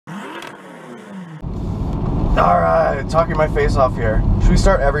Alright, talking my face off here. Should we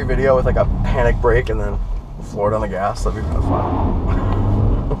start every video with like a panic brake and then floor it on the gas? That'd be kind of fun.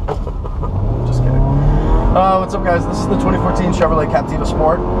 Just kidding. What's up, guys? This is the 2014 Chevrolet Captiva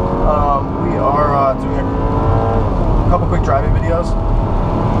Sport. We are doing a couple quick driving videos.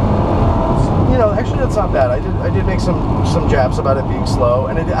 You know, actually that's not bad. I did make some jabs about it being slow,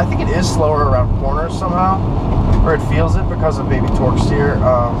 and I think it is slower around corners somehow, or it feels it because of maybe torque steer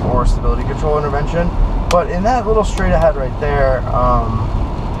or stability control intervention. But in that little straight ahead right there,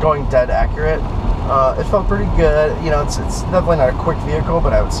 going dead accurate, it felt pretty good. You know, it's definitely not a quick vehicle,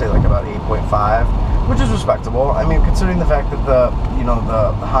 but I would say like about 8.5, which is respectable. I mean, considering the fact that the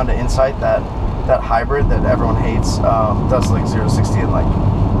Honda Insight, that hybrid that everyone hates, does like 0 to 60 in like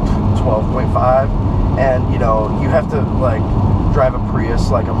 12.5, and you know, you have to like drive a Prius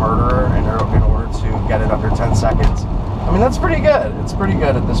like a murderer in order to get it under 10 seconds. I mean, that's pretty good. It's pretty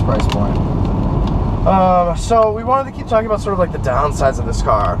good at this price point. So we wanted to keep talking about sort of like the downsides of this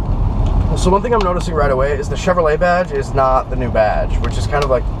car. So one thing I'm noticing right away is the Chevrolet badge is not the new badge, which is kind of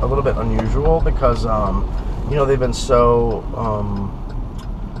like a little bit unusual because you know, they've been so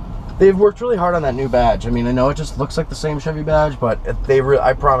they've worked really hard on that new badge. I mean, I know it just looks like the same Chevy badge, but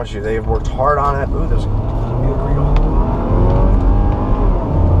I promise you, they've worked hard on it. Ooh, there's a burrito.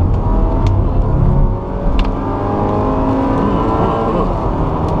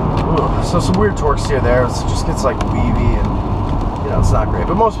 So some weird torque steer there. It just gets like weavy, and you know, it's not great.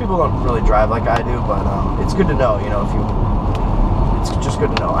 But most people don't really drive like I do. But it's good to know. You know, it's just good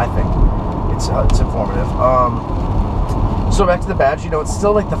to know. I think it's informative. So back to the badge. You know, it's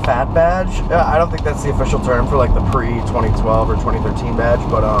still like the fat badge. I don't think that's the official term for like the pre-2012 or 2013 badge,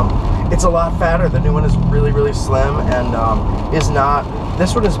 but it's a lot fatter. The new one is really, really slim, and is not.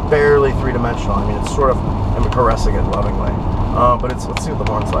 This one is barely three-dimensional. I mean, it's sort of. I'm caressing it lovingly. But let's see what the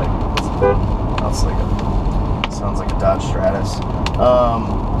horn's like. Sounds like a Dodge Stratus.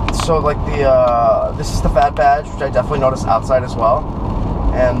 So like this is the fat badge, which I definitely noticed outside as well.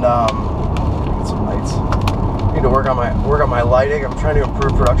 And get some lights. Need to work on my lighting. I'm trying to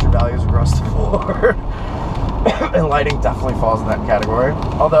improve production values across the board. And lighting definitely falls in that category.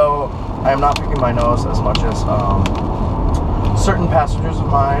 Although I am not picking my nose as much as certain passengers of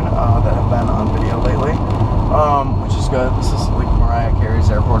mine that have been on video lately. Which is good. This is like Mariah Carey's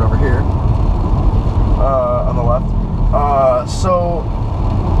airport over here on the left. So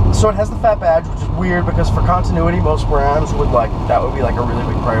it has the fat badge, which is weird because for continuity, most brands would like that would be like a really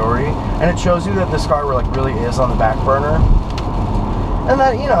big priority, and it shows you that this car really is on the back burner, and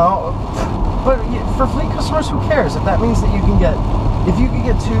that, you know, but for fleet customers, who cares if that means that you can get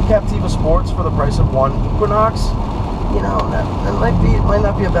two Captiva Sports for the price of one Equinox. You know, that might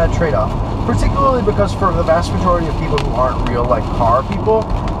not be a bad trade-off. Particularly because for the vast majority of people who aren't real like car people,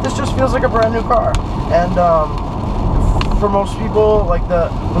 this just feels like a brand new car. And for most people, like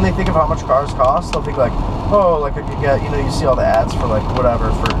when they think of how much cars cost, they'll think like, oh, like I could get, you know, you see all the ads for like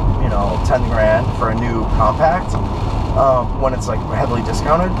whatever for, you know, 10 grand for a new compact when it's like heavily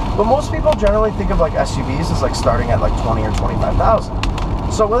discounted. But most people generally think of like SUVs as like starting at like 20 or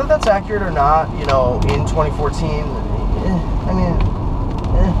 25,000. So whether that's accurate or not, you know, in 2014,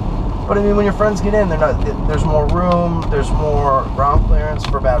 But I mean, when your friends get in, there's more room, there's more ground clearance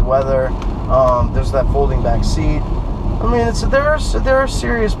for bad weather, there's that folding back seat. I mean, there are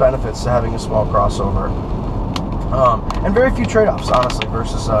serious benefits to having a small crossover, and very few trade-offs, honestly,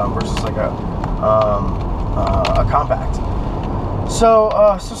 versus like a compact. So,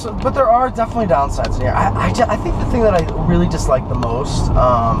 but there are definitely downsides in here. I think the thing that I really dislike the most,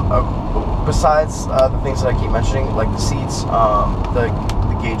 besides the things that I keep mentioning, like the seats, the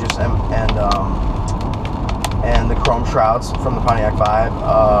gauges and the chrome shrouds from the Pontiac Vibe.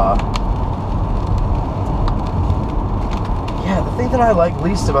 Yeah, the thing that I like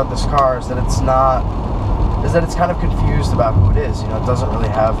least about this car is that it's kind of confused about who it is. You know, it doesn't really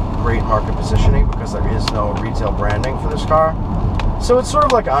have great market positioning because there is no retail branding for this car. So it's sort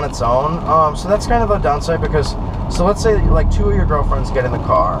of like on its own. So that's kind of a downside because, so let's say like two of your girlfriends get in the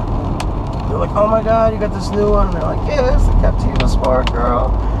car. They're like, oh my god, you got this new one. And they're like, yeah, it's the Captiva Sport, girl.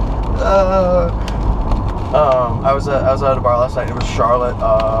 I was at a bar last night. It was Charlotte,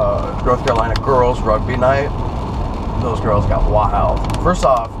 North Carolina girls rugby night. Those girls got wild. First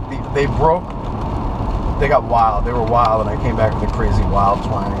off, they got wild. They were wild, and I came back with a crazy wild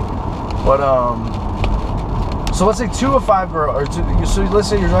twang. But so let's say 2 of 5 girls, or so let's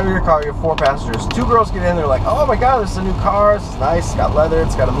say you're driving your car, you have 4 passengers. 2 girls get in, they're like, oh my god, this is a new car, this is nice, it's got leather,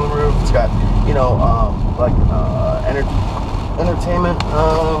 it's got a moonroof, it's got, you know, entertainment,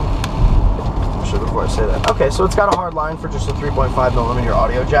 before I say that. Okay, so it's got a hard line for just a 3.5mm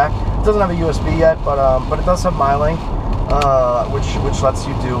audio jack. It doesn't have a USB yet, but it does have MyLink, which lets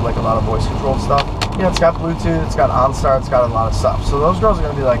you do like a lot of voice controlled stuff. You know, it's got Bluetooth, it's got OnStar, it's got a lot of stuff. So those girls are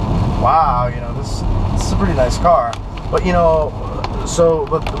gonna be like, wow, you know, this is a pretty nice car. But you know,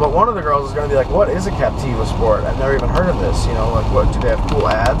 but one of the girls is gonna be like, what is a Captiva Sport? I've never even heard of this. You know, like, what, do they have cool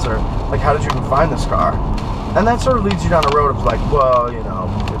ads, or like, how did you even find this car? And that sort of leads you down a road of like, well, you know,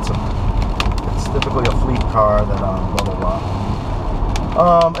 it's typically a fleet car that blah blah blah.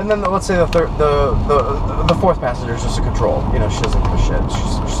 And then let's say the fourth passenger is just a control. You know, she doesn't give a shit.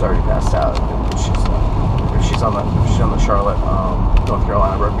 She's already passed out. If she's on the Charlotte, North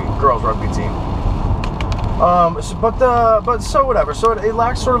Carolina girls rugby team. So whatever. So it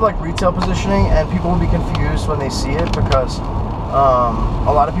lacks sort of like retail positioning, and people will be confused when they see it because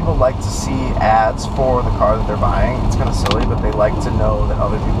a lot of people like to see ads for the car that they're buying. It's kind of silly, but they like to know that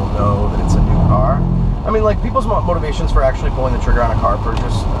other people know that it's a new car. I mean, like, people's motivations for actually pulling the trigger on a car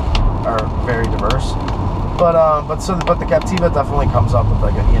purchase are very diverse. But the Captiva definitely comes up with,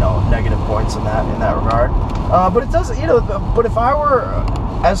 like, you know, negative points in that regard. But it does, you know. But if I were,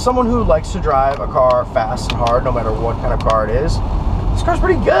 as someone who likes to drive a car fast and hard, no matter what kind of car it is, this car's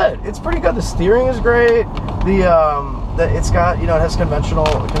pretty good. It's pretty good. The steering is great. It's got, you know, it has conventional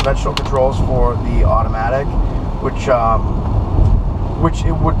controls for the automatic, which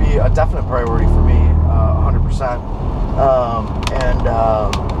it would be a definite priority for me, 100%.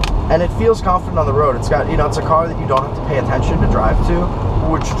 And it feels confident on the road. It's got, you know, it's a car that you don't have to pay attention to drive,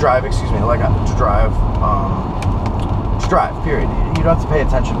 period. You don't have to pay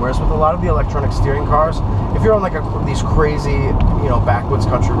attention. Whereas with a lot of the electronic steering cars, if you're on like these crazy, you know, backwoods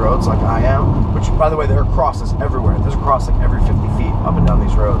country roads like I am, which, by the way, there are crosses everywhere. There's a cross like every 50 feet up and down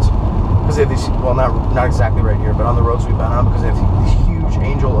these roads. Because they have these, well, not exactly right here, but on the roads we've been on, because they have these huge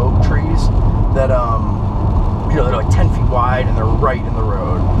angel oak trees that, you know, they're like 10 feet wide and they're right in the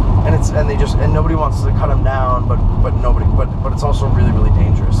road. And nobody wants to cut them down, but it's also really, really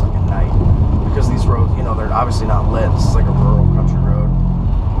dangerous, like at night, because these roads, you know, they're obviously not lit. This is like a rural country road,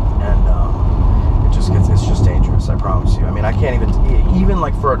 and it's just dangerous. I promise you. I mean, I can't even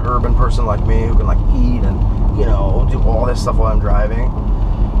like for an urban person like me who can like eat and, you know, do all this stuff while I'm driving.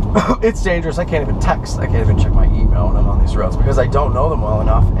 It's dangerous. I can't even text. I can't even check my email when I'm on these roads because I don't know them well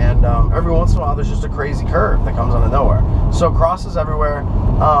enough. And every once in a while, there's just a crazy curve that comes out of nowhere. So crosses everywhere,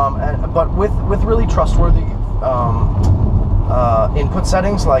 but with really trustworthy input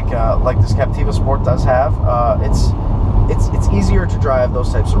settings like this Captiva Sport does have. It's easier to drive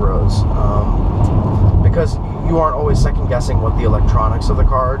those types of roads because you aren't always second guessing what the electronics of the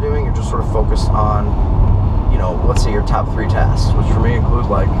car are doing. You're just sort of focused on, you know, let's say your top 3 tasks, which for me include,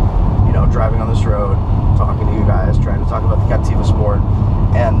 like, you know, driving on this road, talking to you guys, trying to talk about the Captiva Sport,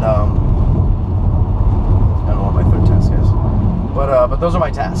 and I don't know what my 3rd task is, but those are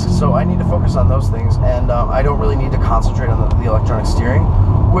my tasks. So I need to focus on those things, and I don't really need to concentrate on the electronic steering.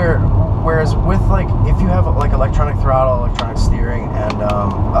 Whereas with, like, if you have like electronic throttle, electronic steering, and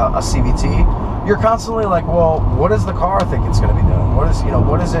a CVT, you're constantly like, well, what does the car think it's going to be doing? What is, you know,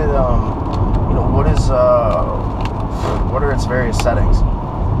 what is it? You know, what are its various settings?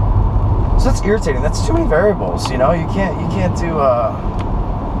 So that's irritating. That's too many variables. You know, you can't do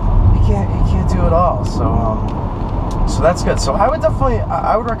it all. So that's good. So I would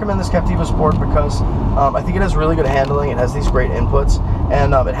recommend this Captiva Sport because I think it has really good handling. It has these great inputs,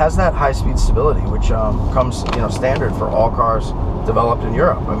 and it has that high-speed stability, which comes, you know, standard for all cars developed in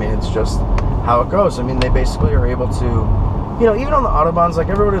Europe. I mean, it's just how it goes. I mean, they basically are able to, you know, even on the autobahns, like,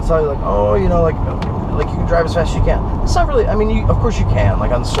 everybody will tell you, like, oh, you know, like you can drive as fast as you can. It's not really, I mean, of course you can,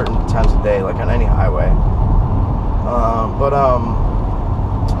 like, on certain times of day, like on any highway.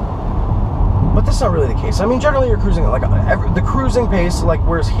 But that's not really the case. I mean, generally you're cruising, like, the cruising pace, like,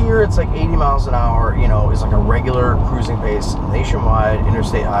 whereas here it's like 80 miles an hour, you know, is like a regular cruising pace nationwide,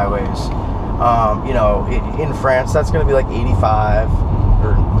 interstate highways. You know, in France, that's going to be like 85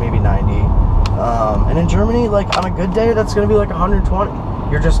 or maybe 90. And in Germany, like, on a good day, that's going to be like 120.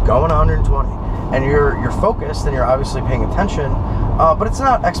 You're just going 120. And you're focused, and you're obviously paying attention, but it's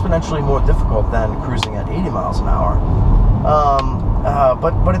not exponentially more difficult than cruising at 80 miles an hour.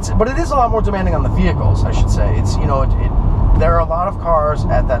 But it is a lot more demanding on the vehicles, I should say. It's, you know, there are a lot of cars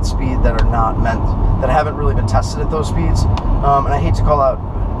at that speed that haven't really been tested at those speeds. And I hate to call out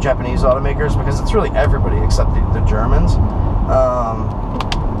Japanese automakers because it's really everybody except the Germans.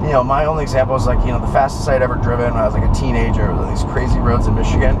 You know, my only example is, like, you know, the fastest I'd ever driven when I was like a teenager was on these crazy roads in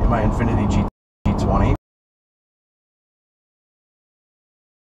Michigan in my Infiniti GT.